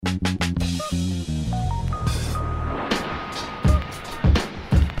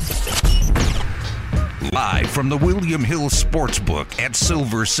from the William Hill Sportsbook at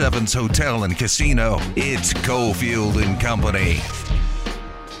Silver Sevens Hotel and Casino, it's Cofield and Company.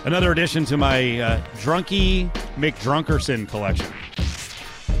 Another addition to my Drunky McDrunkerson collection.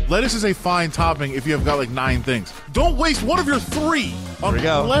 Lettuce is a fine topping if you have got like 9 things. Don't waste one of your 3 on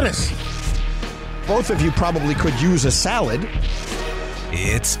lettuce. Both of you probably could use a salad.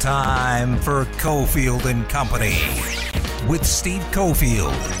 It's time for Cofield and Company with Steve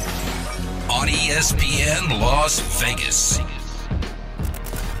Cofield on ESPN Las Vegas.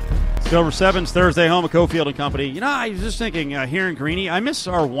 Silver Sevens, Thursday home of Cofield and Company. You know, I was just thinking, here in Greeny, I miss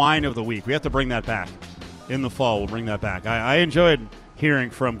our wine of the week. We have to bring that back in the fall. We'll bring that back. I enjoyed hearing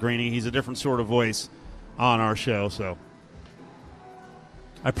from Greeny. He's a different sort of voice on our show, so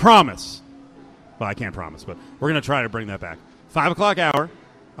I promise. Well, I can't promise, but we're going to try to bring that back. 5 o'clock hour.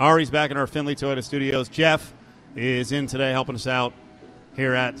 Ari's back in our Findlay Toyota studios. Jeff is in today helping us out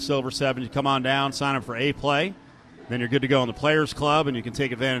here at Silver Seven. You come on down, sign up for A-Play. Then you're good to go in the Players Club, and you can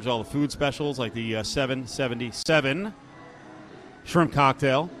take advantage of all the food specials like the $7.77 shrimp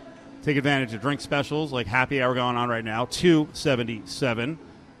cocktail. Take advantage of drink specials like happy hour going on right now, $2.77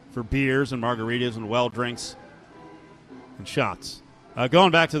 for beers and margaritas and well drinks and shots.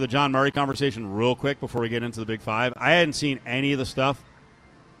 Going back to the John Murray conversation real quick before we get into the Big Five, I hadn't seen any of the stuff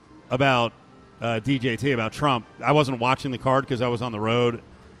about DJT, about Trump. I wasn't watching the card because I was on the road,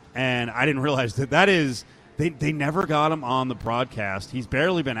 and I didn't realize that is they never got him on the broadcast. He's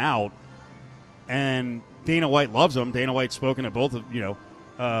barely been out, and Dana White loves him. Dana White's spoken at both of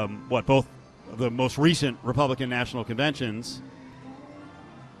both of the most recent Republican national conventions.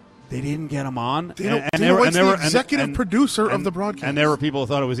 They didn't get him on. Dana White's the executive producer of the broadcast. And there were people who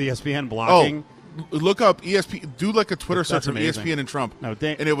thought it was ESPN blocking. Oh, look up ESPN. Do like a Twitter search of ESPN and Trump. No,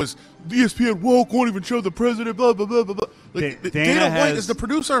 and it was, ESPN woke, won't even show the president, blah, blah, blah, blah, blah. Like, Dana White is the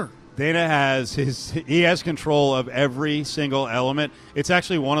producer. Dana he has control of every single element. It's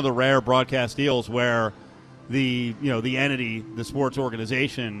actually one of the rare broadcast deals where the entity, the sports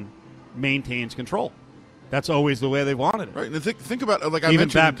organization, maintains control. That's always the way they wanted it. Right. And think about like I even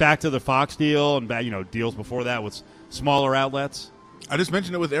mentioned, back to the Fox deal and deals before that with smaller outlets. I just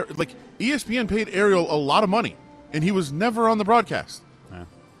mentioned it with ESPN paid Ariel a lot of money, and he was never on the broadcast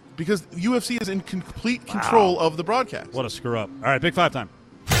because UFC is in complete control of the broadcast. What a screw up! All right, Big Five time.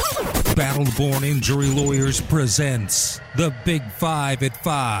 Battle-Born Injury Lawyers presents the Big Five at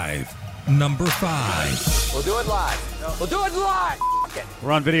 5. Number 5. We'll do it live. We'll do it live.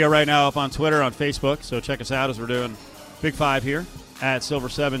 We're on video right now up on Twitter, on Facebook, so check us out as we're doing Big Five here at Silver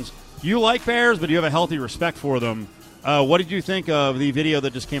Sevens. You like bears, but you have a healthy respect for them. What did you think of the video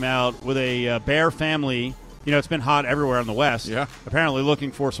that just came out with a bear family? You know, it's been hot everywhere in the West. Yeah. Apparently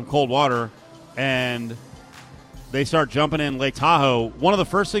looking for some cold water, and they start jumping in Lake Tahoe. One of the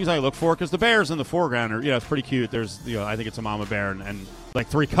first things I look for, because the bears in the foreground are, it's pretty cute. There's, I think it's a mama bear and like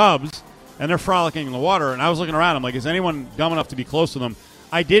 3 cubs, and they're frolicking in the water. And I was looking around. I'm like, is anyone dumb enough to be close to them?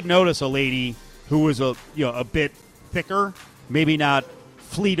 I did notice a lady who was a bit thicker, maybe not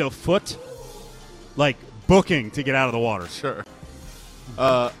fleet of foot, like booking to get out of the water. Sure.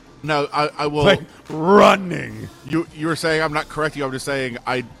 Now I will like running. You were saying I'm not correcting you. I'm just saying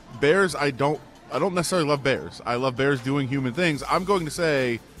I don't necessarily love bears. I love bears doing human things. I'm going to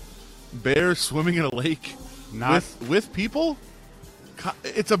say bears swimming in a lake with people.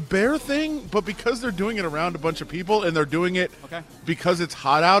 It's a bear thing, but because they're doing it around a bunch of people and they're doing it because it's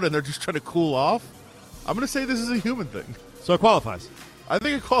hot out and they're just trying to cool off, I'm going to say this is a human thing. So it qualifies. I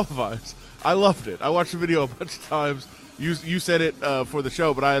think it qualifies. I loved it. I watched the video a bunch of times. You said it for the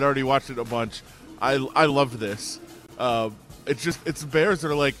show, but I had already watched it a bunch. I loved this. It's bears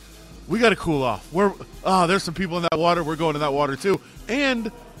that are like, we got to cool off. There's some people in that water. We're going in that water too.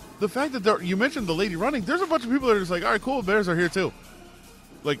 And the fact that you mentioned the lady running, there's a bunch of people that are just like, all right, cool, bears are here too.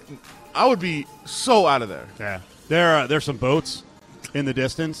 Like, I would be so out of there. Yeah. There's some boats in the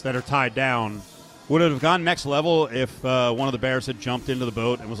distance that are tied down. Would it have gone next level if one of the bears had jumped into the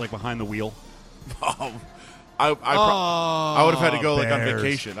boat and was like behind the wheel? I would have had to go like on bears.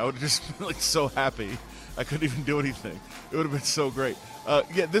 vacation. I would have just been like so happy. I couldn't even do anything. It would have been so great.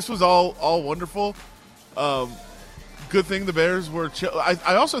 This was all wonderful. Good thing the bears were chill.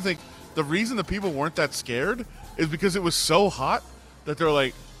 I also think the reason the people weren't that scared is because it was so hot that they're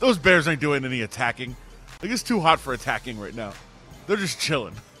like, those bears ain't doing any attacking. Like, it's too hot for attacking right now. They're just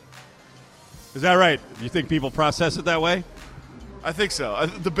chilling. Is that right? You think people process it that way? I think so.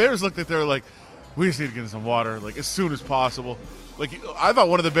 The bears looked like they were like, we just need to get in some water, like, as soon as possible. Like, I thought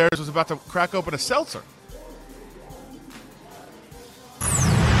one of the bears was about to crack open a seltzer.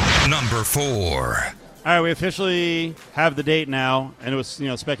 Number 4. All right, we officially have the date now, and it was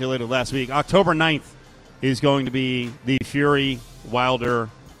speculated last week. October 9th is going to be the Fury Wilder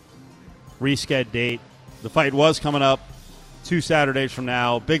rescheduled date. The fight was coming up 2 Saturdays from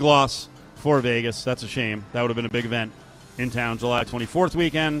now. Big loss for Vegas. That's a shame. That would have been a big event in town. July 24th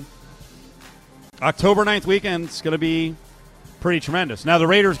weekend. October 9th weekend is going to be pretty tremendous. Now, the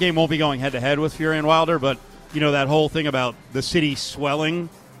Raiders game won't be going head-to-head with Fury and Wilder, but, that whole thing about the city swelling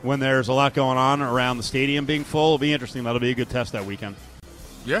when there's a lot going on around the stadium being full will be interesting. That'll be a good test that weekend.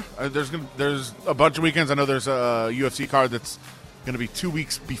 Yeah, there's a bunch of weekends. I know there's a UFC card that's going to be 2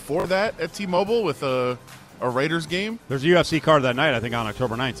 weeks before that at T-Mobile with a Raiders game. There's a UFC card that night, I think, on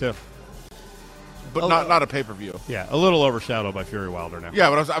October 9th, too. But not a pay-per-view. Yeah, a little overshadowed by Fury Wilder now. Yeah,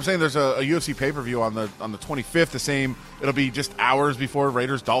 but I'm saying there's a UFC pay-per-view on the 25th. The same. It'll be just hours before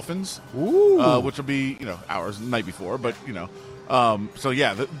Raiders Dolphins, which will be hours the night before. But so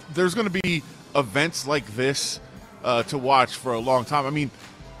yeah, there's going to be events like this to watch for a long time. I mean,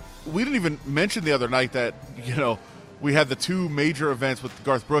 we didn't even mention the other night that we had the two major events with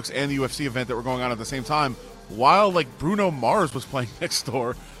Garth Brooks and the UFC event that were going on at the same time, while Bruno Mars was playing next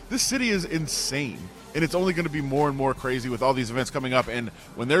door. This city is insane, and it's only going to be more and more crazy with all these events coming up. And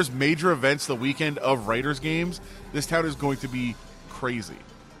when there's major events the weekend of Raiders games, this town is going to be crazy.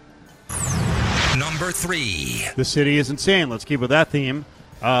 Number 3. The city is insane. Let's keep with that theme.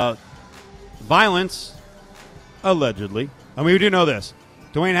 Violence, allegedly. I mean, we do know this.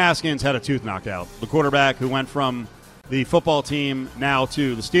 Dwayne Haskins had a tooth knocked out. The quarterback who went from the football team now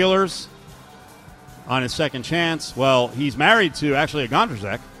to the Steelers on his second chance. Well, he's married to actually a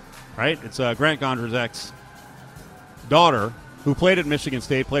Gondrzak. Right? It's Grant Gondrzak's daughter, who played at Michigan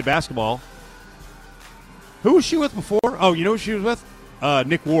State, played basketball. Who was she with before? Oh, you know who she was with?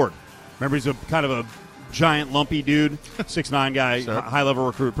 Nick Ward. Remember, he's a kind of a giant, lumpy dude, 6'9" guy, sure. High-level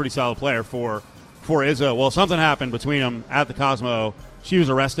recruit, pretty solid player for Izzo. Well, something happened between them at the Cosmo. She was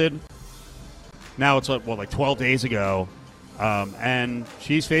arrested. Now it's, 12 days ago. And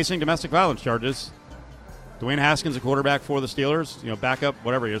she's facing domestic violence charges. Dwayne Haskins, a quarterback for the Steelers, backup,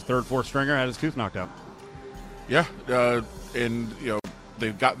 whatever he is, third, fourth stringer, had his tooth knocked out. Yeah, and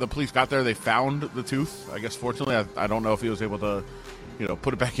the police got there. They found the tooth. I guess fortunately, I don't know if he was able to,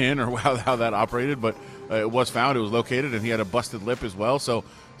 put it back in or how that operated, but it was found. It was located, and he had a busted lip as well. So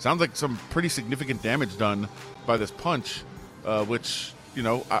sounds like some pretty significant damage done by this punch, which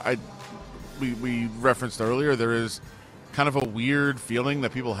we referenced earlier. There is kind of a weird feeling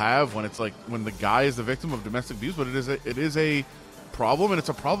that people have when it's when the guy is the victim of domestic abuse, but it is a problem, and it's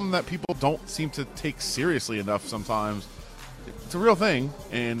a problem that people don't seem to take seriously enough sometimes. It's a real thing,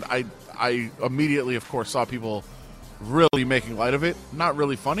 and I immediately, of course, saw people really making light of it. Not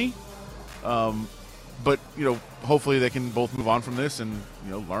really funny, but hopefully they can both move on from this and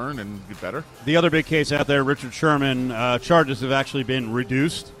learn and get better. The other big case out there, Richard Sherman, charges have actually been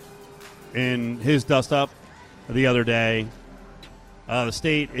reduced in his dust-up the other day. The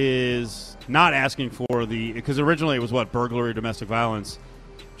state is not asking for because originally it was burglary, domestic violence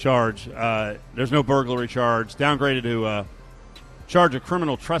charge. There's no burglary charge. Downgraded to charge of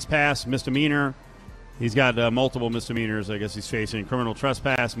criminal trespass, misdemeanor. He's got multiple misdemeanors. I guess he's facing criminal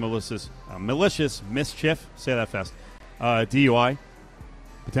trespass, malicious mischief. Say that fast. DUI,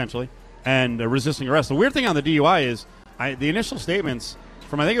 potentially, and resisting arrest. The weird thing on the DUI is the initial statements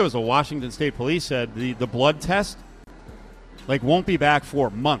from, I think it was the Washington State Police, said the blood test won't be back for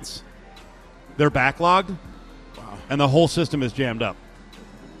months. They're backlogged, wow, and the whole system is jammed up.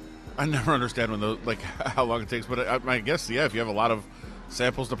 I never understand how long it takes, but I guess if you have a lot of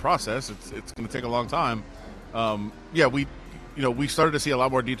samples to process, it's going to take a long time. We started to see a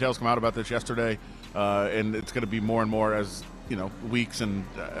lot more details come out about this yesterday, and it's going to be more and more as weeks and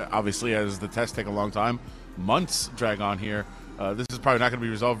obviously as the tests take a long time, months drag on here. This is probably not going to be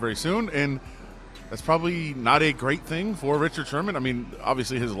resolved very soon, and that's probably not a great thing for Richard Sherman. I mean,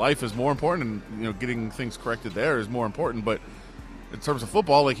 obviously his life is more important, and getting things corrected there is more important. But in terms of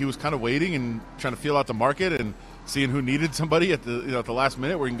football, he was kind of waiting and trying to feel out the market and seeing who needed somebody at the last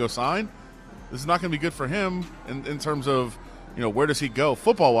minute where he can go sign. This is not going to be good for him in terms of where does he go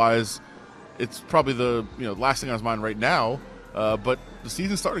football wise. It's probably the last thing on his mind right now. But the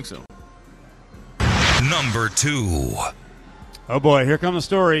season's starting soon. Number 2. Oh, boy, here come the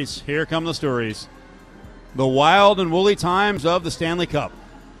stories. Here come the stories. The wild and woolly times of the Stanley Cup.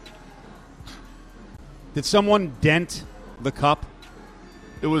 Did someone dent the cup?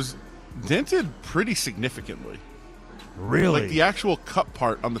 It was dented pretty significantly. Really? The actual cup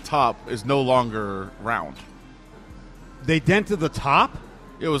part on the top is no longer round. They dented the top?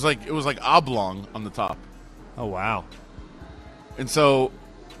 It was oblong on the top. Oh, wow. And so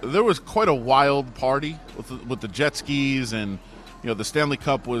there was quite a wild party with the jet skis, and the Stanley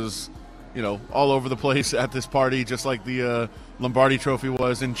Cup was all over the place at this party, just like the Lombardi Trophy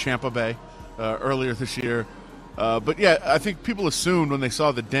was in Tampa Bay earlier this year. But yeah, I think people assumed when they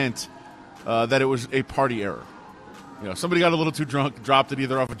saw the dent that it was a party error. Somebody got a little too drunk, dropped it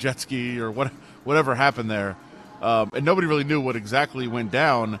either off a jet ski or whatever happened there, and nobody really knew what exactly went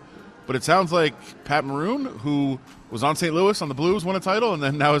down. But it sounds like Pat Maroon, who was on St. Louis on the Blues, won a title, and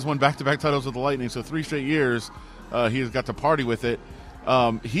then now has won back-to-back titles with the Lightning. So 3 straight years he has got to party with it.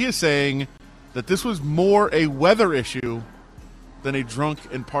 He is saying that this was more a weather issue than a drunk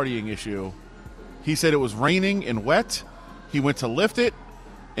and partying issue. He said it was raining and wet. He went to lift it,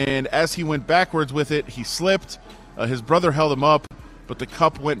 and as he went backwards with it, he slipped. His brother held him up, but the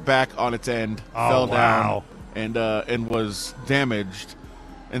cup went back on its end, fell down, and was damaged.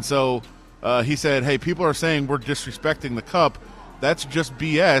 And so he said, hey, people are saying we're disrespecting the cup. That's just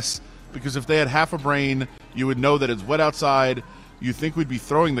BS, because if they had half a brain, you would know that it's wet outside. You think we'd be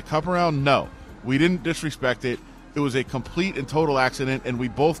throwing the cup around? No, we didn't disrespect it. It was a complete and total accident, and we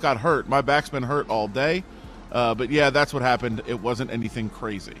both got hurt. My back's been hurt all day. But, yeah, that's what happened. It wasn't anything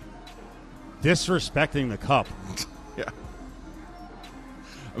crazy. Disrespecting the cup. Yeah.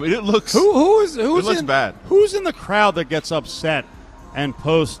 I mean, it looks bad. Who's in the crowd that gets upset and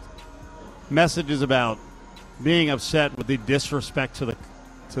posts messages about being upset with the disrespect to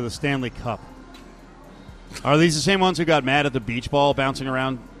the Stanley Cup? Are these the same ones who got mad at the beach ball bouncing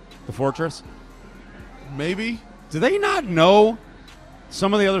around the fortress? Maybe. Do they not know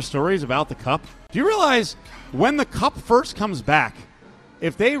some of the other stories about the cup? Do you realize when the cup first comes back,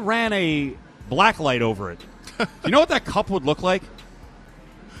 if they ran a black light over it, do you know what that cup would look like?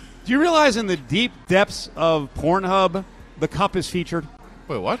 Do you realize in the deep depths of Pornhub, the cup is featured?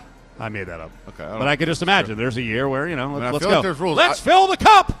 Wait, what? I made that up. Okay, but I could just imagine there's a year where, let's go. Like there's rules. Let's fill the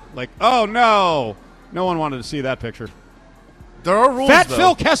cup. Like, oh, no. No one wanted to see that picture. There are rules, Fat though.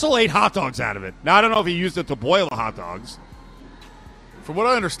 Phil Kessel ate hot dogs out of it. Now, I don't know if he used it to boil the hot dogs. From what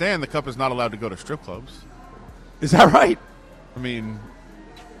I understand, the cup is not allowed to go to strip clubs. Is that right? I mean,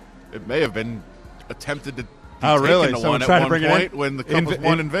 it may have been attempted to be really? taken to Someone one tried at to one bring point it in? when the cup was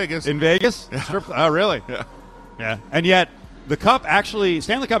won in Vegas. In Vegas? Yeah. Oh, really? Yeah. Yeah. And yet,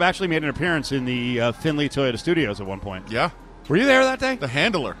 Stanley Cup actually made an appearance in the Findlay Toyota Studios at one point. Yeah. Were you there that day? The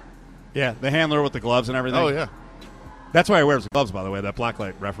handler. Yeah, the handler with the gloves and everything. Oh, yeah. That's why he wears the gloves, by the way, that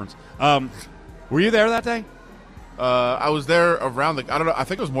blacklight reference. Were you there that day? I was there around I don't know, I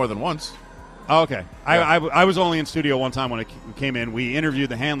think it was more than once. Oh, okay. Yeah. I was only in studio one time when it came in. We interviewed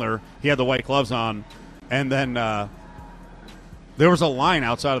the handler. He had the white gloves on. And then there was a line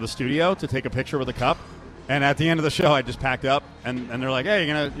outside of the studio to take a picture with the cup. And at the end of the show, I just packed up. And they're like, hey,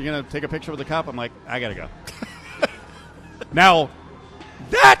 you're gonna take a picture with the cup? I'm like, I got to go. Now,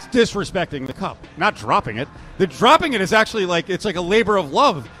 that's disrespecting the cup, not dropping it. The dropping it is actually it's like a labor of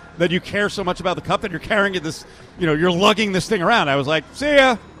love that you care so much about the cup that you're carrying it you're lugging this thing around. I was like, see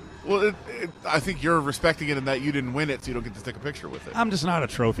ya. Well, I think you're respecting it in that you didn't win it, so you don't get to take a picture with it. I'm just not a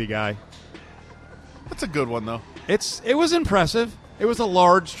trophy guy. That's a good one, though. It was impressive. It was a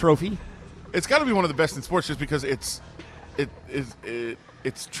large trophy. It's got to be one of the best in sports just because it's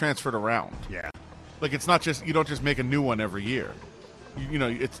transferred around. Yeah. Like, it's not just, you don't just make a new one every year.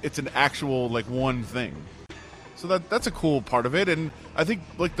 It's an actual, one thing. So that's a cool part of it. And I think,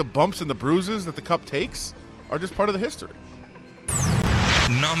 the bumps and the bruises that the cup takes are just part of the history.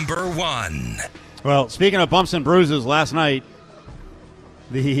 Number 1. Well, speaking of bumps and bruises, last night,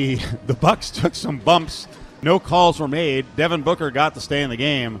 the Bucks took some bumps. No calls were made. Devin Booker got to stay in the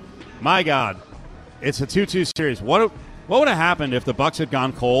game. My God, it's a 2-2 series. What would have happened if the Bucks had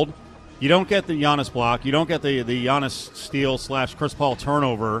gone cold? You don't get the Giannis block. You don't get the Giannis steal / Chris Paul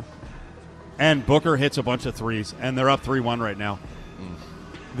turnover. And Booker hits a bunch of threes, and they're up 3-1 right now.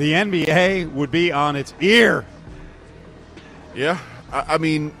 The NBA would be on its ear. Yeah, I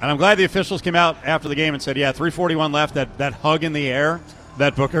mean... And I'm glad the officials came out after the game and said, 3:41 left, that hug in the air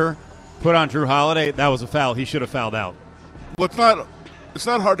that Booker put on Drew Holiday, that was a foul. He should have fouled out. Well, it's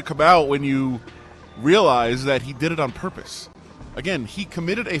not hard to come out when you realize that he did it on purpose. Again, he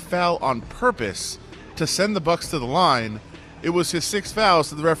committed a foul on purpose to send the Bucks to the line. It was his 6th foul,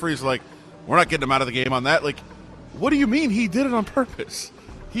 so the referee's like, we're not getting him out of the game on that. What do you mean he did it on purpose?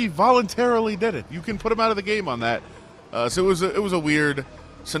 He voluntarily did it. You can put him out of the game on that. So it was a weird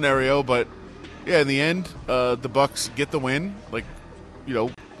scenario, but in the end, the Bucks get the win,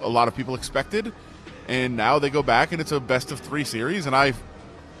 a lot of people expected, and now they go back and it's a best-of-3 series, and I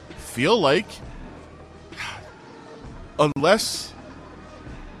feel like unless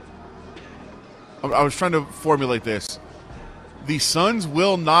I was trying to formulate this, the Suns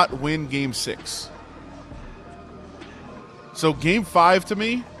will not win Game 6. So Game 5 to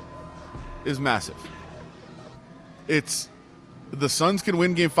me is massive. It's the Suns can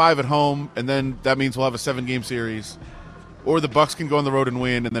win Game 5 at home, and then that means we'll have a 7-game series. Or the Bucks can go on the road and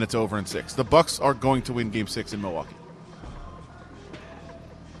win, and then it's over in 6. The Bucks are going to win Game 6 in Milwaukee.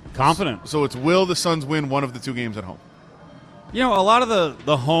 Confident. So it's will the Suns win one of the 2 games at home? You know, a lot of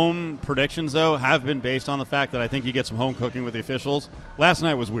the home predictions, though, have been based on the fact that I think you get some home cooking with the officials. Last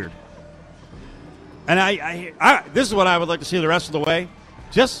night was weird. And I this is what I would like to see the rest of the way.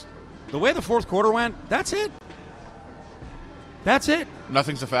 Just the way the fourth quarter went, that's it. That's it.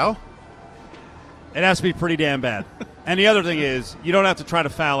 Nothing's a foul? It has to be pretty damn bad. And the other thing is, you don't have to try to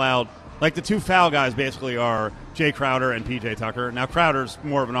foul out. Like, the 2 foul guys basically are Jay Crowder and P.J. Tucker. Now, Crowder's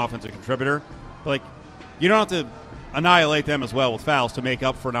more of an offensive contributor. But, like, you don't have to annihilate them as well with fouls to make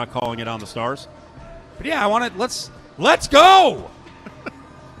up for not calling it on the Stars. But, yeah, I want to – let's go!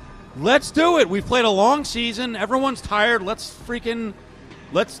 Let's do it. We've played a long season. Everyone's tired. Let's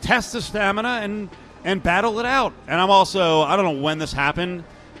test the stamina and battle it out. And I'm also – I don't know when this happened.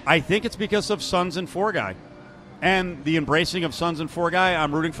 I think it's because of Suns and 4 guy. And the embracing of Suns and 4 guy,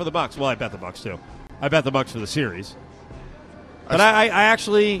 I'm rooting for the Bucks. Well, I bet the Bucks too. I bet the Bucks for the series. But I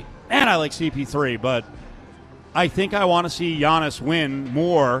actually, and I like CP3, but I think I want to see Giannis win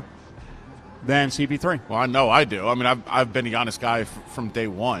more than CP3. Well, I know I do. I mean, I've been a Giannis guy from day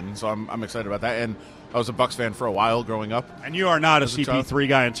one, so I'm excited about that. And I was a Bucks fan for a while growing up. And you are not a CP3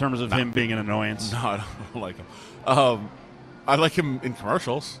 guy in terms of him being an annoyance. No, I don't like him. I like him in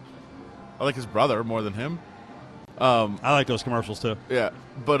commercials. I like his brother more than him. I like those commercials too. Yeah,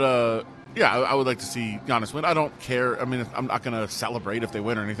 but I would like to see Giannis win. I don't care. I mean, I'm not going to celebrate if they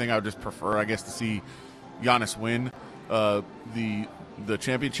win or anything. I would just prefer, I guess, to see Giannis win the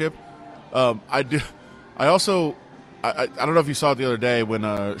championship. I do. I also. I don't know if you saw it the other day when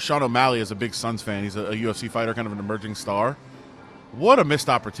Sean O'Malley is a big Suns fan. He's a UFC fighter, kind of an emerging star. What a missed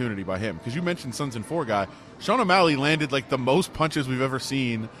opportunity by him, because you mentioned Suns and 4 guy. Sean O'Malley landed like the most punches we've ever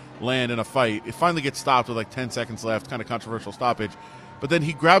seen land in a fight. It finally gets stopped with like 10 seconds left, kind of controversial stoppage. But then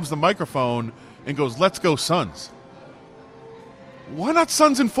he grabs the microphone and goes, "Let's go Suns." Why not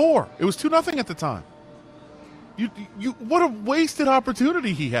Suns and 4? It was 2-0 at the time. You what a wasted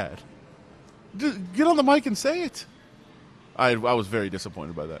opportunity he had. Get on the mic and say it. I was very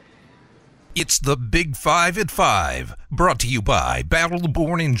disappointed by that. It's the Big 5 at 5, brought to you by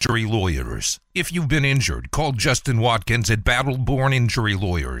Battle-Born Injury Lawyers. If you've been injured, call Justin Watkins at Battle-Born Injury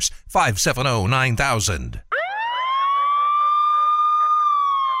Lawyers, 570-9000.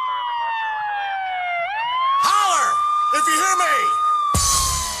 Holler if you hear me!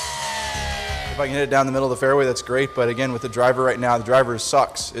 If I can hit it down the middle of the fairway, that's great. But again, with the driver right now, the driver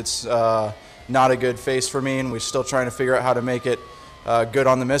sucks. It's not a good face for me, and we're still trying to figure out how to make it good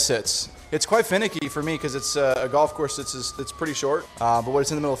on the miss hits. It's quite finicky for me because it's a golf course that's pretty short. But when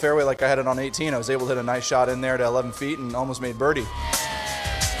it's in the middle of the fairway, like I had it on 18, I was able to hit a nice shot in there to 11 feet and almost made birdie.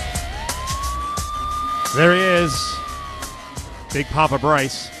 There he is. Big Papa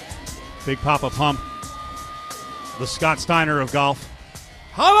Bryce. Big Papa Pump. The Scott Steiner of golf.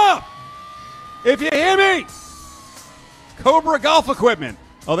 Holla! If you hear me! Cobra Golf Equipment.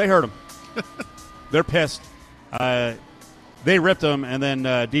 Oh, they heard him. They're pissed. They ripped him, and then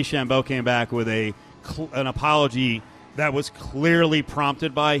DeChambeau came back with an apology that was clearly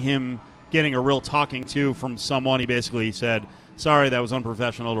prompted by him getting a real talking to from someone. He basically said, "Sorry, that was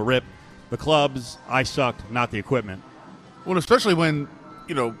unprofessional to rip the clubs. I sucked, not the equipment." Well, especially when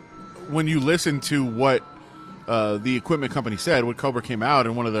you listen to what the equipment company said, when Cobra came out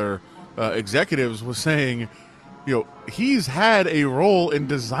and one of their executives was saying, he's had a role in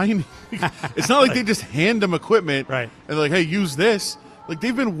designing. It's not like they just hand him equipment, right? And they're like, "Hey, use this." Like,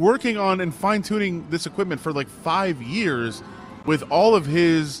 they've been working on and fine-tuning this equipment for like 5 years with all of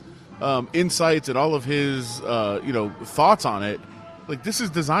his insights and all of his thoughts on it. Like, this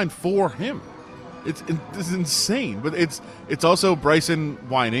is designed for him. This is insane. But it's also Bryson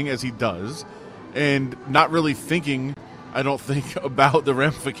whining, as he does, and not really thinking, I don't think, about the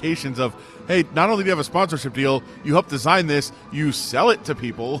ramifications of, hey, not only do you have a sponsorship deal, you help design this, you sell it to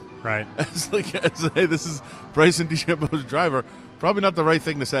people. Right. Hey, this is Bryson DeChambeau's driver. Probably not the right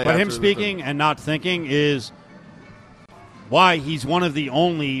thing to say. But him speaking and not thinking is why he's one of the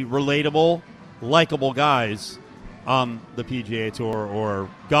only relatable, likable guys on the PGA Tour or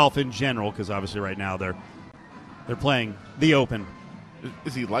golf in general, because obviously right now they're playing the Open.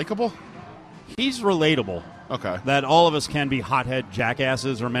 Is he likable? He's relatable. Okay. That all of us can be hothead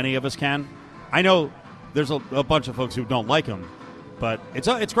jackasses, or many of us can. I know there's a bunch of folks who don't like him, but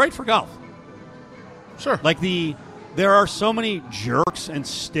it's great for golf. Sure. Like there are so many jerks and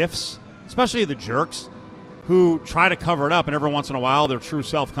stiffs, especially the jerks, who try to cover it up, and every once in a while their true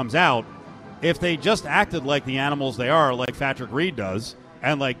self comes out. if they just acted like the animals they are, like Patrick Reed does,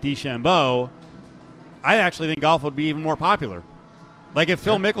 and like DeChambeau, I actually think golf would be even more popular. Like if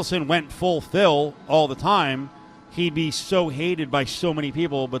Phil Mickelson went full Phil all the time, he'd be so hated by so many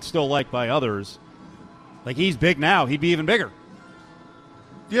people, but still liked by others. Like he's big now, he'd be even bigger.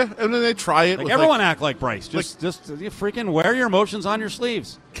 Yeah, and then they try it. Like with everyone act like Bryce. Just you freaking wear your emotions on your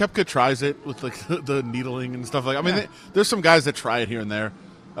sleeves. Koepka tries it with like the needling and stuff like. I mean, there's some guys that try it here and there,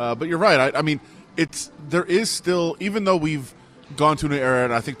 but you're right. I mean, there is still, even though we've gone to an era,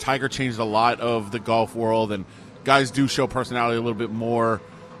 and I think Tiger changed a lot of the golf world, and guys do show personality a little bit more.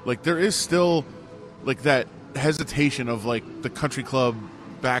 Like there is still like that hesitation of like the country club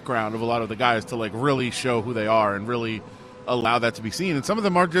background of a lot of the guys to like really show who they are and really allow that to be seen, and some of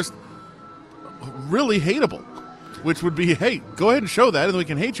them are just really hateable, which would be, hey, go ahead and show that and we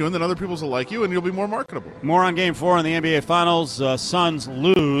can hate you, and then other people will like you and you'll be more marketable. More on Game 4 in the NBA Finals. Suns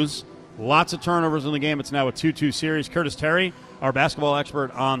lose. Lots of turnovers in the game. It's now a 2-2 series. Curtis Terry, our basketball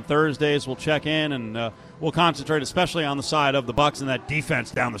expert on Thursdays, will check in, and we'll concentrate especially on the side of the Bucks and that defense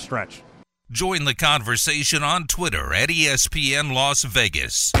down the stretch. Join the conversation on Twitter at ESPN Las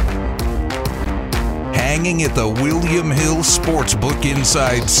Vegas. Hanging at the William Hill Sportsbook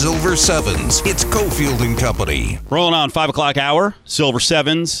inside Silver Sevens, it's Cofield and Company. Rolling on 5 o'clock hour. Silver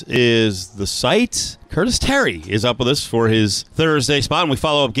Sevens is the site. Curtis Terry is up with us for his Thursday spot, and we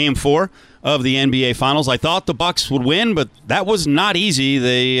follow up Game 4 of the NBA Finals. I thought the Bucks would win, but that was not easy.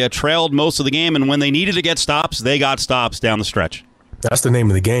 They trailed most of the game, and when they needed to get stops, they got stops down the stretch. That's the name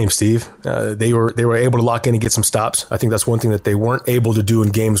of the game, Steve. They were able to lock in and get some stops. I think that's one thing that they weren't able to do in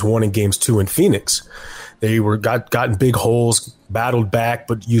Games 1 and Games 2 in Phoenix. They got in big holes, battled back,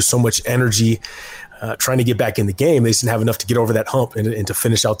 but used so much energy trying to get back in the game. They just didn't have enough to get over that hump and to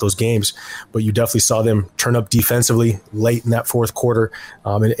finish out those games. But you definitely saw them turn up defensively late in that fourth quarter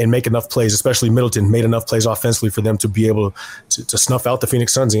and make enough plays, especially Middleton made enough plays offensively for them to be able to snuff out the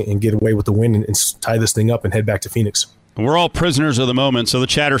Phoenix Suns and get away with the win and tie this thing up and head back to Phoenix. We're all prisoners of the moment. So the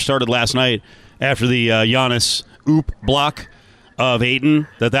chatter started last night after the Giannis oop block of Ayton,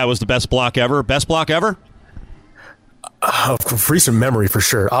 that was the best block ever. Best block ever? Of recent memory, for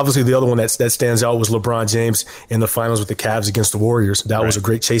sure. Obviously, the other one that stands out was LeBron James in the finals with the Cavs against the Warriors. That was a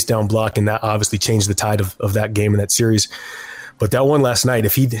great chase down block, and that obviously changed the tide of that game and that series. But that one last night,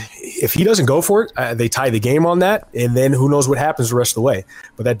 if he doesn't go for it, they tie the game on that, and then who knows what happens the rest of the way.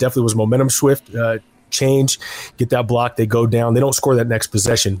 But that definitely was momentum swift change, get that block, they go down, they don't score that next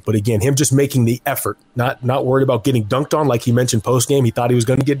possession. But again, him just making the effort, not worried about getting dunked on like he mentioned post game. He thought he was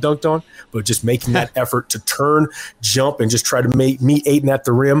going to get dunked on, but just making that effort to turn, jump, and just try to meet Ayton at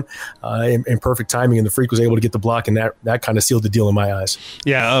the rim in perfect timing. And the Freak was able to get the block, and that kind of sealed the deal in my eyes.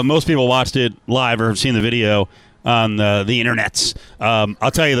 Yeah, most people watched it live or have seen the video on the internets.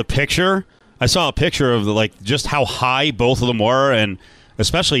 I'll tell you the picture. I saw a picture of just how high both of them were, and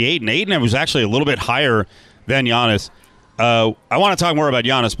especially Ayton. Ayton was actually a little bit higher than Giannis. I want to talk more about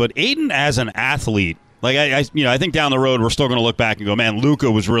Giannis, but Ayton as an athlete, I think down the road we're still going to look back and go, man, Luka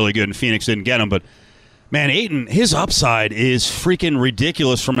was really good and Phoenix didn't get him. But man, Ayton, his upside is freaking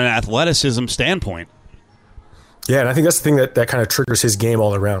ridiculous from an athleticism standpoint. Yeah, and I think that's the thing that kind of triggers his game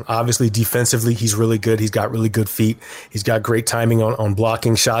all around. Obviously, defensively, he's really good. He's got really good feet. He's got great timing on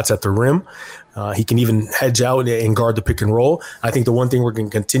blocking shots at the rim. He can even hedge out and guard the pick and roll. I think the one thing we're going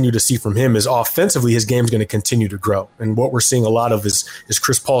to continue to see from him is offensively, his game's going to continue to grow. And what we're seeing a lot of is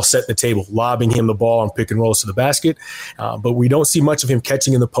Chris Paul setting the table, lobbing him the ball on pick and rolls to the basket. But we don't see much of him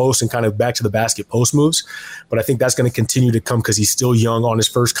catching in the post and kind of back to the basket post moves. But I think that's going to continue to come because he's still young on his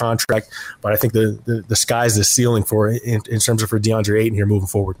first contract. But I think the sky's the ceiling for in terms of for DeAndre Ayton here moving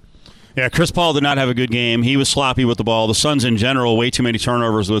forward. Yeah, Chris Paul did not have a good game. He was sloppy with the ball. The Suns in general, way too many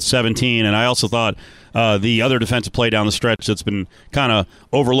turnovers with 17. And I also thought the other defensive play down the stretch that's been kind of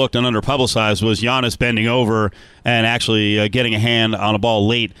overlooked and underpublicized was Giannis bending over and actually getting a hand on a ball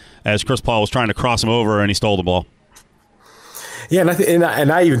late as Chris Paul was trying to cross him over and he stole the ball. Yeah,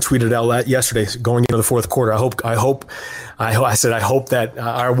 and I even tweeted out yesterday going into the fourth quarter. I hope that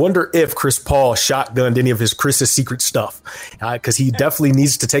I wonder if Chris Paul shotgunned any of his Chris's secret stuff because he definitely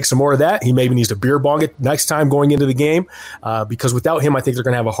needs to take some more of that. He maybe needs to beer bong it next time going into the game because without him, I think they're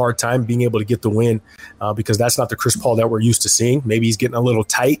going to have a hard time being able to get the win because that's not the Chris Paul that we're used to seeing. Maybe he's getting a little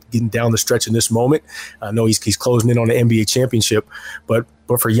tight, getting down the stretch in this moment. I know he's closing in on the NBA championship, but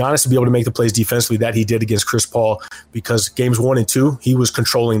But for Giannis to be able to make the plays defensively that he did against Chris Paul, because games 1 and 2, he was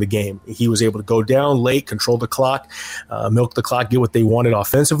controlling the game. He was able to go down late, control the clock, milk the clock, get what they wanted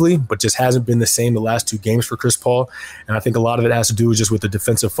offensively, but just hasn't been the same the last 2 games for Chris Paul. And I think a lot of it has to do just with the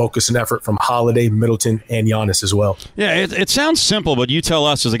defensive focus and effort from Holiday, Middleton, and Giannis as well. Yeah, it sounds simple, but you tell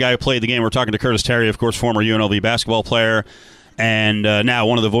us as a guy who played the game. We're talking to Curtis Terry, of course, former UNLV basketball player, and now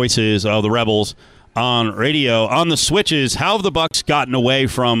one of the voices of the Rebels on radio. On the switches, how have the Bucks gotten away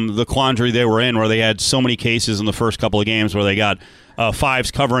from the quandary they were in, where they had so many cases in the first couple of games where they got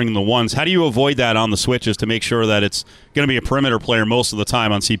 5s covering the 1s? How do you avoid that on the switches to make sure that it's going to be a perimeter player most of the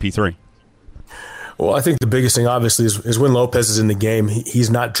time on CP3? Well, I think the biggest thing, obviously, is when Lopez is in the game,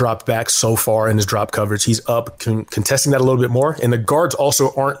 he's not dropped back so far in his drop coverage. He's up contesting that a little bit more. And the guards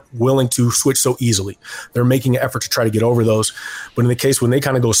also aren't willing to switch so easily. They're making an effort to try to get over those. But in the case when they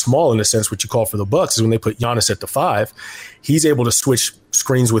kind of go small, in a sense, what you call for the Bucks is when they put Giannis at the 5, he's able to switch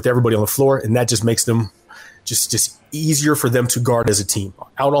screens with everybody on the floor, and that just makes them just easier for them to guard as a team.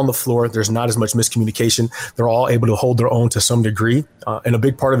 Out on the floor, there's not as much miscommunication. They're all able to hold their own to some degree. And a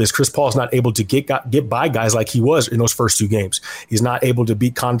big part of it is Chris Paul is not able to get by guys like he was in those first 2 games. He's not able to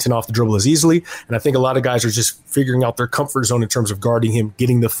beat Connaughton off the dribble as easily. And I think a lot of guys are just figuring out their comfort zone in terms of guarding him,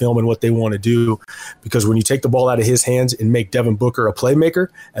 getting the film and what they want to do. Because when you take the ball out of his hands and make Devin Booker a playmaker,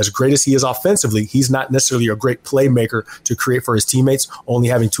 as great as he is offensively, he's not necessarily a great playmaker to create for his teammates. Only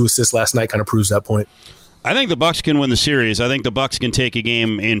having 2 assists last night kind of proves that point. I think the Bucks can win the series. I think the Bucks can take a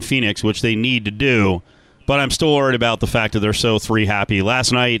game in Phoenix, which they need to do. But I'm still worried about the fact that they're so 3 happy.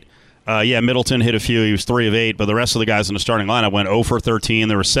 Last night, Middleton hit a few. He was 3 of 8, but the rest of the guys in the starting lineup went 0 for 13.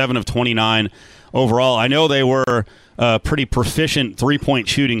 There were 7 of 29 overall. I know they were a pretty proficient 3-point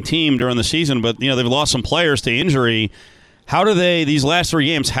shooting team during the season, but they've lost some players to injury. How do they, these last 3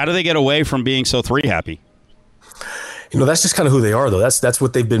 games, how do they get away from being so 3 happy? That's just kind of who they are, though. That's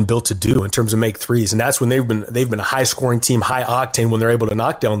what they've been built to do in terms of make threes, and that's when they've been a high scoring team, high octane when they're able to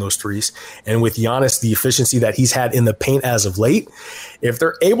knock down those threes. And with Giannis, the efficiency that he's had in the paint as of late, if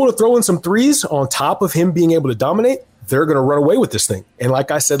they're able to throw in some threes on top of him being able to dominate, they're going to run away with this thing. And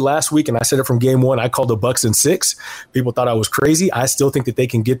like I said last week, and I said it from game 1, I called the Bucks in 6. People thought I was crazy. I still think that they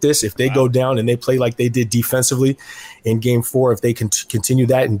can get this if they go down and they play like they did defensively in game 4. If they can continue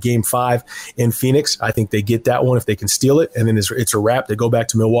that in game 5 in Phoenix, I think they get that one if they can steal it. And then it's a wrap. They go back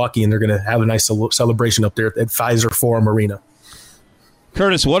to Milwaukee and they're going to have a nice celebration up there at Pfizer Forum Arena.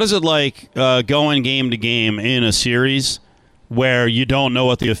 Curtis, what is it like going game to game in a series where you don't know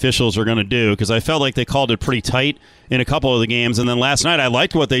what the officials are going to do? Because I felt like they called it pretty tight in a couple of the games, and then last night I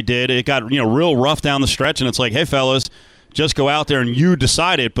liked what they did. It got real rough down the stretch, and it's like, hey, fellas, just go out there and you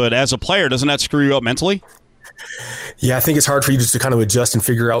decide it. But as a player, doesn't that screw you up mentally? Yeah, I think it's hard for you just to kind of adjust and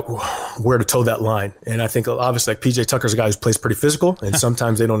figure out where to toe that line. And I think obviously like PJ Tucker's a guy who plays pretty physical, and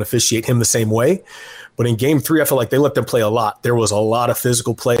sometimes they don't officiate him the same way. But in game 3, I felt like they let them play a lot. There was a lot of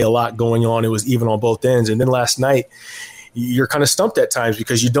physical play, a lot going on. It was even on both ends. And then last night, you're kind of stumped at times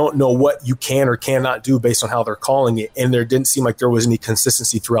because you don't know what you can or cannot do based on how they're calling it. And there didn't seem like there was any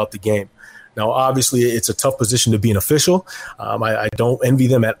consistency throughout the game. Now, obviously, it's a tough position to be an official. I don't envy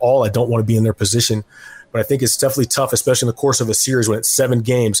them at all. I don't want to be in their position. But I think it's definitely tough, especially in the course of a series when it's 7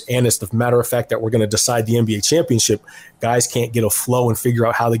 games. And it's the matter of fact that we're going to decide the NBA championship. Guys can't get a flow and figure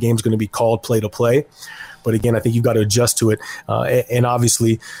out how the game's going to be called play to play. But again, I think you've got to adjust to it. And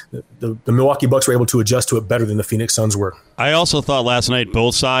obviously, the Milwaukee Bucks were able to adjust to it better than the Phoenix Suns were. I also thought last night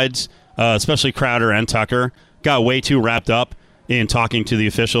both sides, especially Crowder and Tucker, got way too wrapped up in talking to the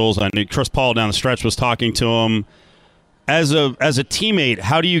officials. And Chris Paul down the stretch was talking to him. As a teammate,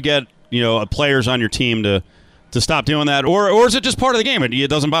 how do you get players on your team to stop doing that? Or is it just part of the game? It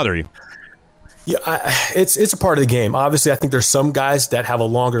doesn't bother you? Yeah, it's a part of the game. Obviously, I think there's some guys that have a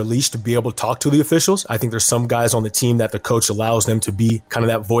longer leash to be able to talk to the officials. I think there's some guys on the team that the coach allows them to be kind of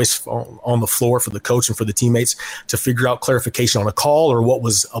that voice on the floor for the coach and for the teammates to figure out clarification on a call or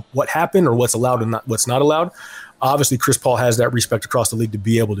what happened or what's allowed and what's not allowed. Obviously, Chris Paul has that respect across the league to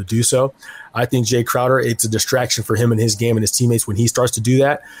be able to do so. I think Jay Crowder, it's a distraction for him and his game and his teammates when he starts to do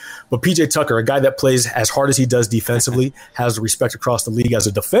that. But PJ Tucker, a guy that plays as hard as he does defensively, has the respect across the league as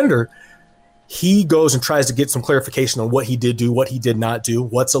a defender. He goes and tries to get some clarification on what he did do, what he did not do,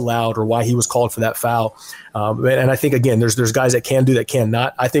 what's allowed, or why he was called for that foul. And I think, again, there's guys that can do that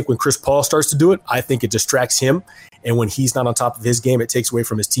cannot. I think when Chris Paul starts to do it, I think it distracts him. And when he's not on top of his game, it takes away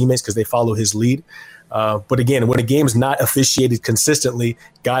from his teammates because they follow his lead. But again, when a game's not officiated consistently,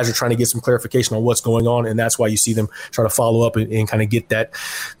 guys are trying to get some clarification on what's going on, and that's why you see them try to follow up and kind of get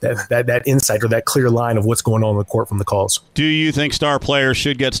that insight or that clear line of what's going on the court from the calls. Do you think star players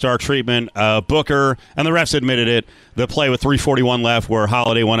should get star treatment? Booker, and the refs admitted it, the play with 3:41 left where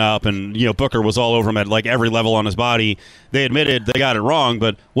Holiday went up and Booker was all over him at like every level on his body. They admitted they got it wrong,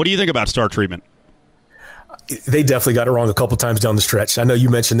 but what do you think about star treatment? They definitely got it wrong a couple times down the stretch. I know you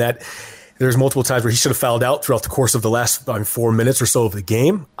mentioned that. There's multiple times where he should have fouled out throughout the course of the last 4 minutes or so of the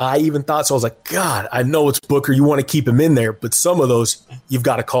game. I even thought so. I was like, God, I know it's Booker. You want to keep him in there, but some of those you've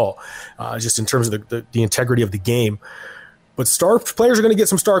got to call just in terms of the integrity of the game. But star players are going to get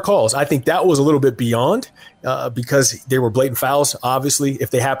some star calls. I think that was a little bit beyond because they were blatant fouls. Obviously, if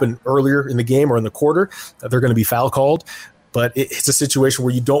they happen earlier in the game or in the quarter, they're going to be foul called. But it's a situation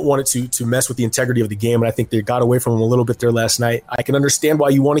where you don't want it to mess with the integrity of the game, and I think they got away from him a little bit there last night. I can understand why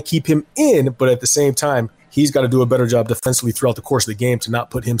you want to keep him in, but at the same time, he's got to do a better job defensively throughout the course of the game to not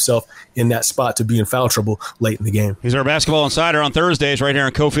put himself in that spot to be in foul trouble late in the game. He's our Basketball Insider on Thursdays right here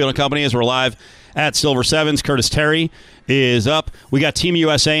on Cofield & Company as we're live at Silver Sevens. Curtis Terry is up. We got Team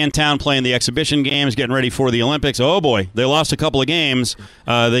USA in town playing the exhibition games, getting ready for the Olympics. Oh, boy, they lost a couple of games.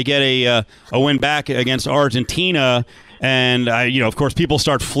 They get a win back against Argentina. And, of course, people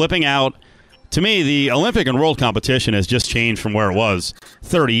start flipping out. To me, the Olympic and world competition has just changed from where it was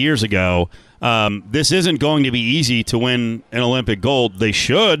 30 years ago. This isn't going to be easy to win an Olympic gold. They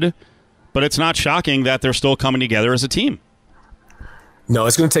should, but it's not shocking that they're still coming together as a team. No,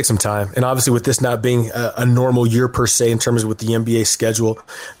 it's going to take some time. And obviously with this not being a normal year per se in terms of with the NBA schedule,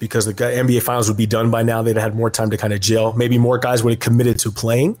 because the NBA finals would be done by now, they'd had more time to kind of gel. Maybe more guys would have committed to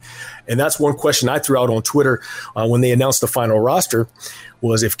playing. And that's one question I threw out on Twitter when they announced the final roster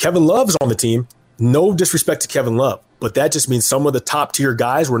was if Kevin Love's on the team, no disrespect to Kevin Love, but that just means some of the top tier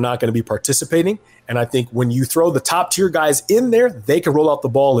guys were not going to be participating. And I think when you throw the top tier guys in there, they can roll out the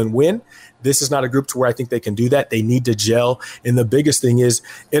ball and win. This is not a group to where I think they can do that. They need to gel. And the biggest thing is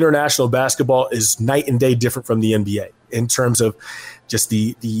international basketball is night and day different from the NBA in terms of just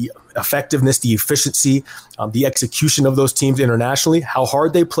the effectiveness, the efficiency, the execution of those teams internationally, how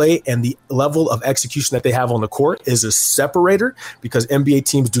hard they play, and the level of execution that they have on the court is a separator because NBA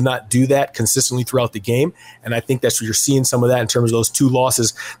teams do not do that consistently throughout the game. And I think that's where you're seeing some of that in terms of those two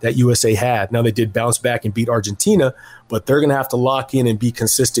losses that USA had. Now they did bounce back and beat Argentina, but they're going to have to lock in and be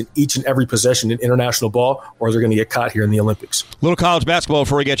consistent each and every possession in international ball or they're going to get caught here in the Olympics. Little college basketball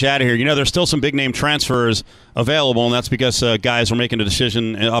before we get you out of here. There's still some big-name transfers available, and that's because guys were making a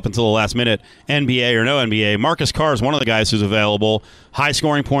decision up until the last minute, NBA or no NBA. Marcus Carr is one of the guys who's available.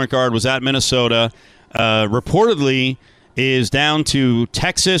 High-scoring point guard, was at Minnesota. Reportedly is down to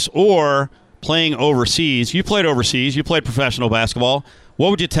Texas or playing overseas. You played overseas. You played professional basketball. What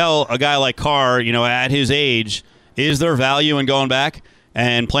would you tell a guy like Carr, at his age, is there value in going back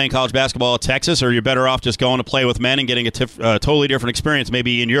and playing college basketball at Texas, or are you better off just going to play with men and getting a totally different experience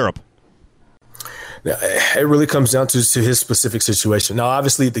maybe in Europe? It really comes down to his specific situation. Now,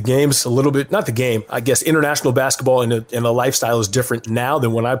 obviously, the game's a little bit, not the game, I guess international basketball and the lifestyle is different now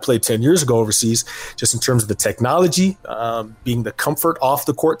than when I played 10 years ago overseas, just in terms of the technology, being the comfort off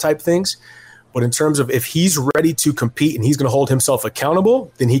the court type things. But in terms of if he's ready to compete and he's going to hold himself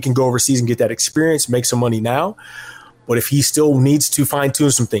accountable, then he can go overseas and get that experience, make some money now. But if he still needs to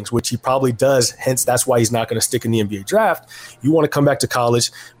fine-tune some things, which he probably does, hence that's why he's not going to stick in the NBA draft, you want to come back to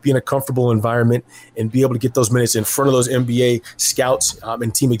college, be in a comfortable environment, and be able to get those minutes in front of those NBA scouts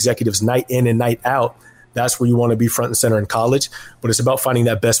and team executives night in and night out. That's where you want to be front and center in college. But it's about finding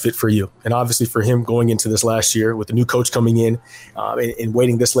that best fit for you. And obviously for him going into this last year with the new coach coming in and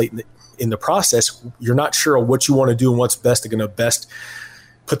waiting this late in the process, you're not sure what you want to do and what's best going to best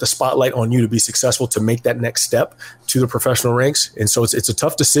put the spotlight on you to be successful to make that next step to the professional ranks. And so it's a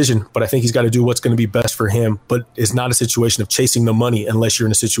tough decision, but I think he's got to do what's going to be best for him. But it's not a situation of chasing the money unless you're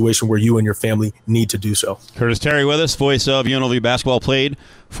in a situation where you and your family need to do so. Curtis Terry with us, voice of UNLV basketball, played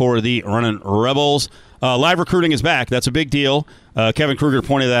for the Runnin' Rebels. Live recruiting is back. That's a big deal. Kevin Kruger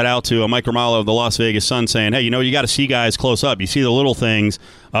pointed that out to Mike Romalo of the Las Vegas Sun, saying, hey, you got to see guys close up. You see the little things.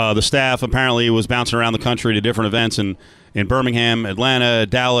 The staff apparently was bouncing around the country to different events in Birmingham, Atlanta,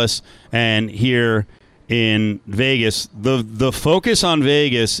 Dallas, and here in Vegas. The focus on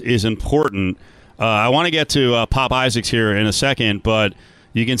Vegas is important. I want to get to Pop Isaacs here in a second, but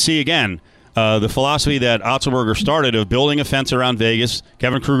you can see, again, the philosophy that Otzelberger started of building a fence around Vegas.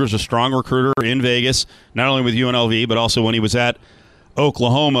 Kevin Kruger's a strong recruiter in Vegas, not only with UNLV, but also when he was at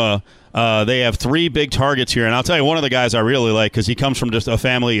Oklahoma. They have three big targets here, and I'll tell you one of the guys I really like because he comes from just a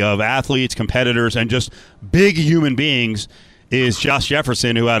family of athletes, competitors, and just big human beings is Josh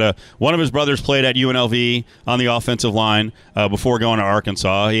Jefferson, who had one of his brothers played at UNLV on the offensive line before going to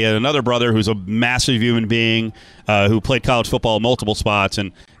Arkansas. He had another brother who's a massive human being who played college football in multiple spots.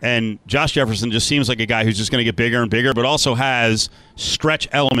 And Josh Jefferson just seems like a guy who's just going to get bigger and bigger, but also has stretch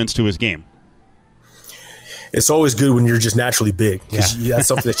elements to his game. It's always good when you're just naturally big, because that's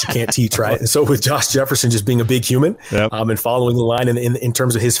something that you can't teach, right? And so with Josh Jefferson just being a big human, and following the line in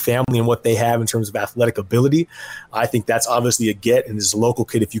terms of his family and what they have in terms of athletic ability, I think that's obviously a get. And as a local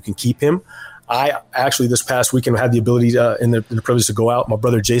kid, if you can keep him. I actually this past weekend had the ability and the privilege to go out. My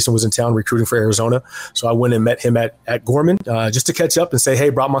brother Jason was in town recruiting for Arizona, so I went and met him at Gorman just to catch up and say,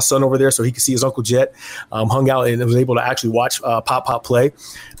 hey, brought my son over there so he could see his Uncle Jet. Hung out and was able to actually watch Pop play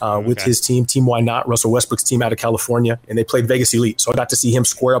with his team Why Not, Russell Westbrook's team out of California, and they played Vegas Elite. So I got to see him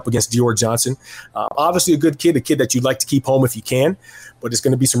square up against Dior Johnson. Obviously a good kid, a kid that you'd like to keep home if you can. But it's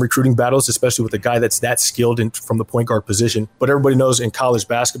going to be some recruiting battles, especially with a guy that's that skilled from the point guard position. But everybody knows in college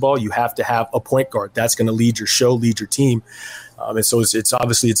basketball, you have to have a point guard. That's going to lead your show, lead your team. And so it's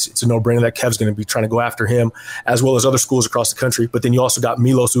obviously it's a no-brainer that Kev's going to be trying to go after him, as well as other schools across the country. But then you also got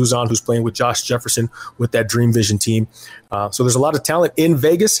Milos Uzan, who's playing with Josh Jefferson with that Dream Vision team. So there's a lot of talent in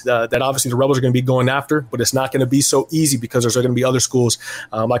Vegas that obviously the Rebels are going to be going after, but it's not going to be so easy because there's going to be other schools.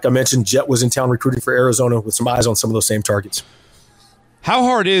 Like I mentioned, Jet was in town recruiting for Arizona with some eyes on some of those same targets. How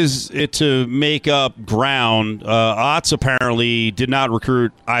hard is it to make up ground? Otts apparently did not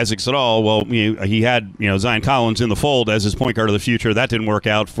recruit Isaacs at all. Well, he had Zion Collins in the fold as his point guard of the future. That didn't work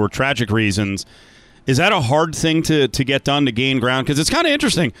out for tragic reasons. Is that a hard thing to get done, to gain ground? Because it's kind of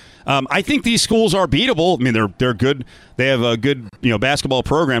interesting. I think these schools are beatable. I mean, they're good. They have good basketball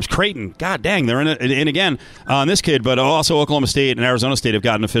programs. Creighton, god dang, they're in it. And again, this kid, but also Oklahoma State and Arizona State have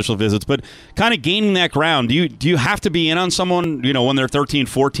gotten official visits. But kind of gaining that ground, do you have to be in on someone when they're 13,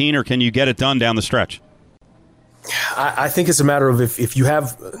 14, or can you get it done down the stretch? I think it's a matter of if you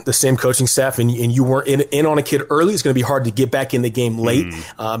have the same coaching staff and you weren't in on a kid early, it's going to be hard to get back in the game late.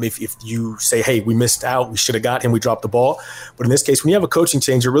 If you say, hey, we missed out, we should have got him, we dropped the ball. But in this case, when you have a coaching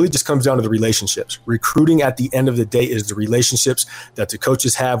change, it really just comes down to the relationships. Recruiting at the end of the day is the relationships that the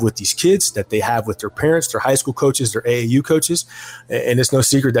coaches have with these kids, that they have with their parents, their high school coaches, their AAU coaches. And it's no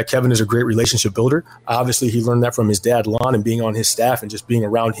secret that Kevin is a great relationship builder. Obviously, he learned that from his dad, Lon, and being on his staff and just being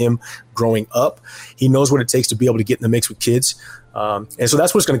around him growing up. He knows what it takes to be able to get in the mix with kids. And so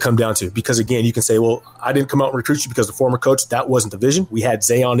that's what it's going to come down to, because again, you can say, well, I didn't come out and recruit you because the former coach, that wasn't the vision. We had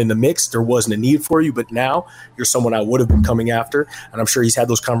Zayon in the mix. There wasn't a need for you, but now you're someone I would have been coming after. And I'm sure he's had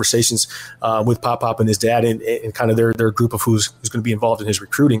those conversations with Pop and his dad and kind of their group of who's going to be involved in his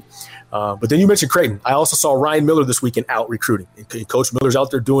recruiting. But then you mentioned Creighton. I also saw Ryan Miller this weekend out recruiting. And Coach Miller's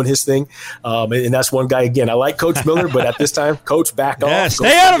out there doing his thing. And that's one guy, again, I like Coach Miller, but at this time, Coach, back off.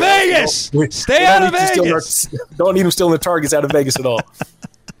 Stay out of Vegas. Stay out of Vegas. Don't need him stealing the targets out of Vegas at all.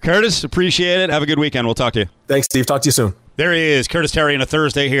 Curtis, appreciate it. Have a good weekend. We'll talk to you. Thanks, Steve. Talk to you soon. There he is, Curtis Terry, on a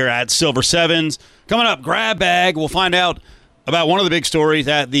Thursday here at Silver Sevens. Coming up, Grab Bag. We'll find out about one of the big stories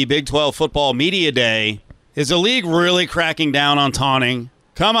at the Big 12 Football Media Day. Is the league really cracking down on taunting?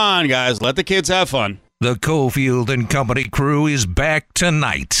 Come on, guys. Let the kids have fun. The Cofield and Company crew is back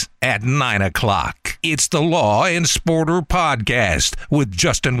tonight at 9 o'clock. It's the Law and Sporter Podcast with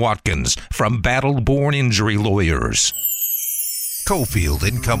Justin Watkins from Battle-Born Injury Lawyers. Cofield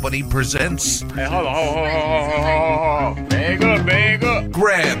and Company presents... Hey, hold on. Bag up.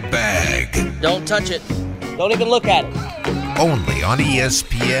 Grab Bag. Don't touch it. Don't even look at it. Only on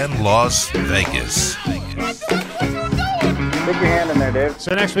ESPN Las Vegas. Stick your hand in there, Dave.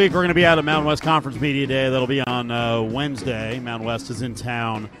 So next week we're going to be out at Mountain West Conference Media Day. That'll be on Wednesday. Mountain West is in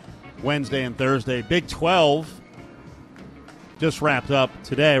town Wednesday and Thursday. Big 12 just wrapped up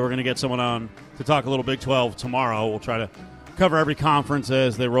today. We're going to get someone on to talk a little Big 12 tomorrow. We'll try to cover every conference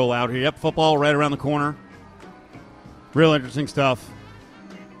as they roll out here. Yep, football right around the corner. Real interesting stuff.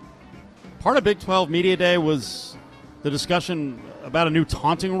 Part of Big 12 Media Day was the discussion about a new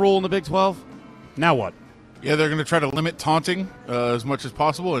taunting rule in the Big 12. Now what? Yeah, they're going to try to limit taunting as much as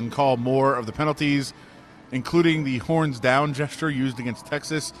possible and call more of the penalties, including the horns down gesture used against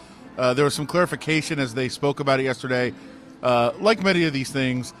Texas. There was some clarification as they spoke about it yesterday. Like many of these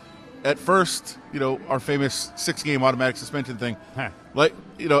things, at first, our famous 6-game automatic suspension thing, at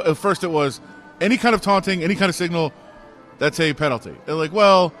first it was any kind of taunting, any kind of signal, that's a penalty. They're like,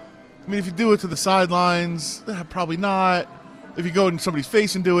 well, I mean, if you do it to the sidelines, probably not. If you go in somebody's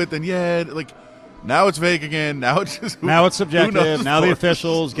face and do it, then yeah, now it's vague again. Now it's subjective. Now the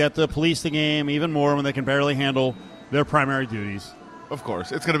officials get to police the game even more when they can barely handle their primary duties. Of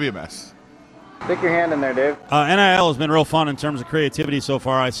course. It's going to be a mess. Stick your hand in there, Dave. NIL has been real fun in terms of creativity so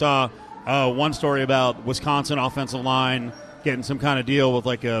far. I saw one story about Wisconsin offensive line getting some kind of deal with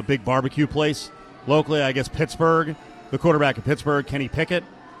like a big barbecue place locally. I guess Pittsburgh, the quarterback of Pittsburgh, Kenny Pickett,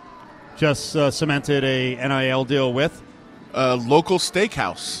 just cemented a NIL deal with a local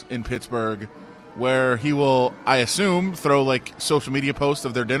steakhouse in Pittsburgh, where he will, I assume, throw like social media posts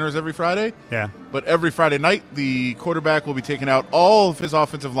of their dinners every Friday. Yeah. But every Friday night, the quarterback will be taking out all of his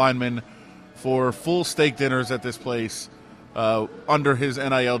offensive linemen for full steak dinners at this place under his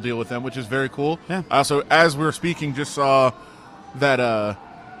NIL deal with them, which is very cool. Yeah. I also, as we were speaking, just saw that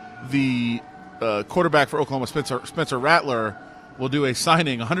the quarterback for Oklahoma, Spencer Rattler, will do a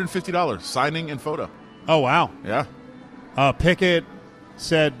signing, $150, signing and photo. Oh, wow. Yeah. Pickett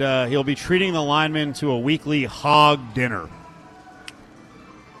said he'll be treating the linemen to a weekly hog dinner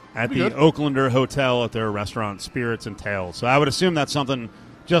at the good. Oaklander Hotel at their restaurant, Spirits and Tales. So I would assume that's something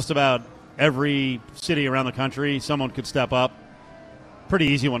just about every city around the country someone could step up. Pretty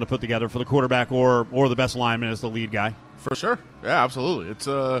easy one to put together for the quarterback or the best lineman as the lead guy. For sure. Yeah, absolutely. It's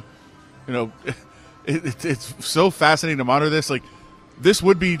it's so fascinating to monitor this. Like, this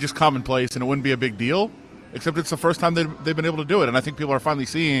would be just commonplace and it wouldn't be a big deal, except it's the first time they've been able to do it. And I think people are finally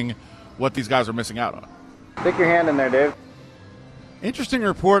seeing what these guys are missing out on. Stick your hand in there, Dave. Interesting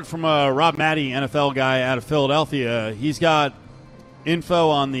report from Rob Matty, NFL guy out of Philadelphia. He's got info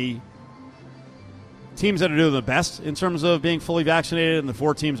on the teams that are doing the best in terms of being fully vaccinated and the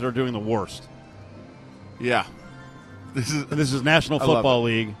 4 teams that are doing the worst. Yeah. This is National Football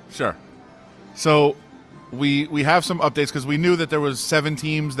League. Sure. So we have some updates because we knew that there was 7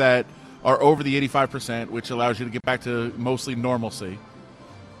 teams that are over the 85%, which allows you to get back to mostly normalcy.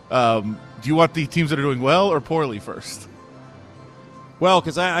 Do you want the teams that are doing well or poorly first? Well,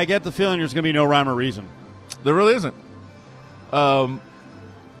 because I get the feeling there's going to be no rhyme or reason. There really isn't.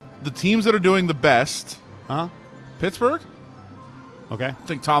 The teams that are doing the best, Pittsburgh. Okay. I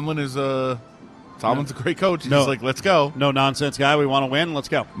think Tomlin's a great coach. He's like, let's go. No nonsense guy. We want to win. Let's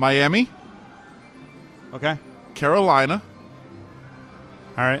go. Miami. Okay. Carolina.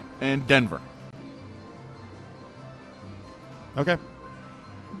 All right. And Denver. Okay.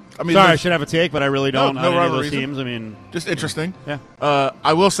 I mean, sorry, I should have a take, but I really don't no on any of those reason. teams. I mean, just interesting. Yeah.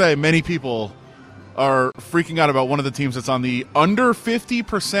 I will say many people are freaking out about one of the teams that's on the under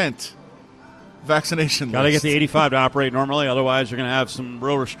 50% vaccination list. Got to get the 85 to operate normally, otherwise you're going to have some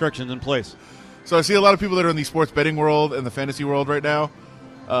real restrictions in place. So I see a lot of people that are in the sports betting world and the fantasy world right now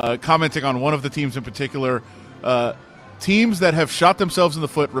commenting on one of the teams in particular. Teams that have shot themselves in the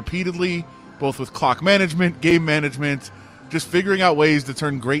foot repeatedly, both with clock management, game management, just figuring out ways to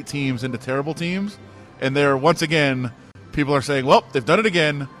turn great teams into terrible teams. And there, once again, people are saying, well, they've done it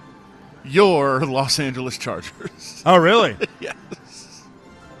again. Your Los Angeles Chargers. Oh, really? Yes.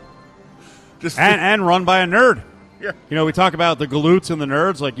 And run by a nerd. Yeah. You know, we talk about the galoots and the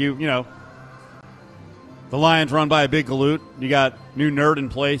nerds. Like, you know, the Lions run by a big galoot. You got new nerd in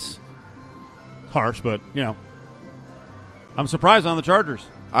place. Harsh, but, you know. I'm surprised on the Chargers.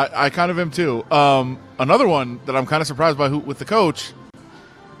 I kind of am too. Another one that I'm kind of surprised by with the coach,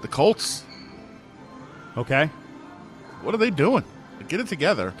 the Colts. Okay. What are they doing? Get it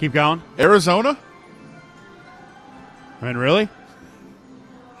together. Keep going. Arizona. I mean, really?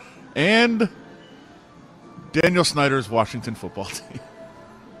 And Daniel Snyder's Washington football team.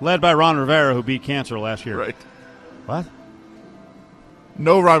 Led by Ron Rivera, who beat cancer last year. Right. What?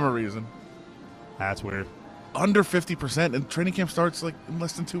 No rhyme or reason. That's weird. Under 50%, and training camp starts like in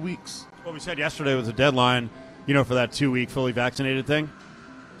less than 2 weeks. What we said yesterday was a deadline, you know, for that 2-week fully vaccinated thing.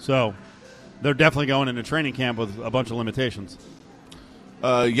 So they're definitely going into training camp with a bunch of limitations.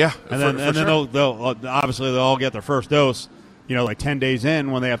 Yeah. And then they'll obviously they'll all get their first dose, you know, like 10 days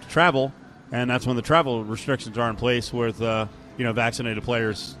in when they have to travel, and that's when the travel restrictions are in place with you know, vaccinated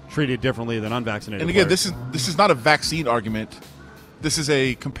players treated differently than unvaccinated. And again, players. this is not a vaccine argument. This is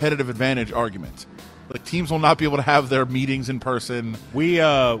a competitive advantage argument. Like, teams will not be able to have their meetings in person. We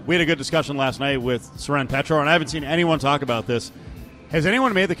had a good discussion last night with Seren Petro, and I haven't seen anyone talk about this. Has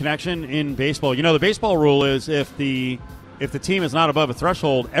anyone made the connection in baseball? You know, the baseball rule is if the team is not above a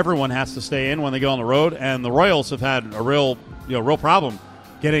threshold, everyone has to stay in when they go on the road. And the Royals have had a real problem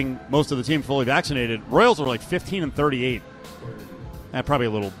getting most of the team fully vaccinated. Royals are like 15-38.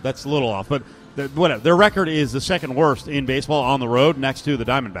 That's a little off, but whatever. Their record is the second worst in baseball on the road, next to the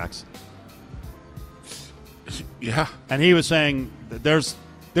Diamondbacks. Yeah. And he was saying that there's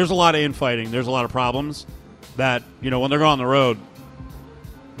a lot of infighting. There's a lot of problems that, you know, when they're on the road,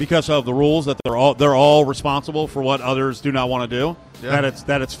 because of the rules that they're all responsible for what others do not want to do,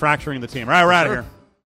 that it's fracturing the team. All right, we're out of here.